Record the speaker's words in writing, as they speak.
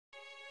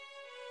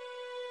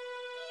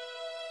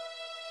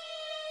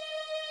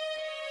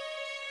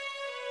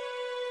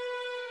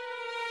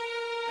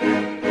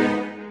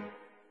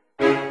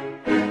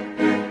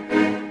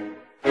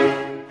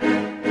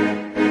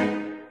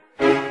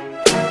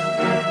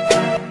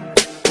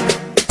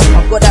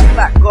got that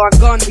fat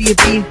gun with your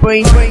bean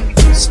brain.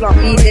 Slump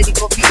me, then you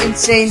got be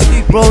insane.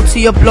 Roll to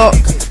your block,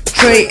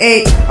 tray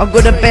 8, I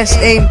got the best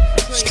aim.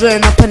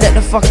 Straighten up and let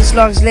the fucking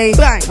slugs lay.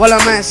 While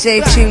I'm at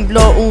safe, ching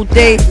blow all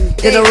day.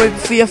 Then I wait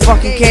for your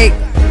fucking cake.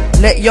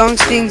 Let young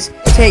stings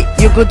take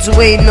your goods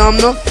away. No, I'm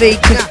not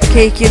faking,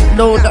 caking.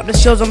 Load up the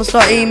shells, I'ma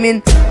start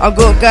aiming. I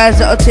got guys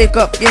that'll take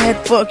up your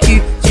head, fuck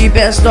you, so you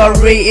better start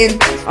rating.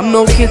 I'm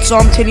no kid, so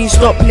I'm telling you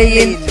stop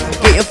playing.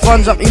 Get your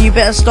funds up and you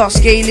better start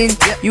scaling.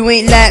 You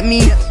ain't like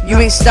me, you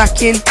ain't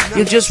stacking,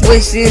 you're just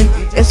wasting.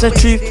 It's the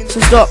truth, so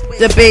stop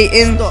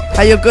debating.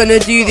 How you gonna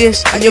do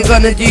this and you're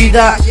gonna do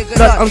that?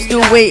 But I'm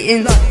still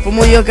waiting. From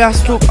all your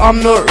gas talk,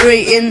 I'm not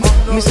rating.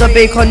 Mr.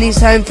 Bacon needs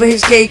time for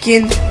his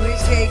caking.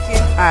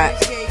 Alright.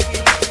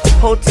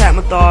 Hold tight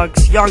my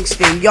dogs, Young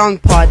Sting, Young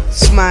Pod,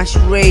 Smash,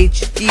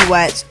 Rage,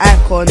 D-Whites,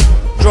 Icon,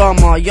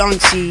 Drama, Young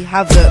C,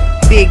 Havoc,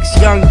 Biggs,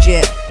 Young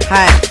Jet,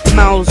 Hype,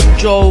 Mouse,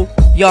 Joe,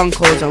 Young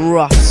Codes and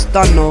Ruffs,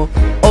 Dunno,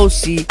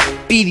 OC,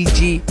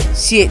 BDG,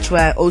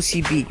 CHY,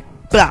 OCB,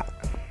 blah.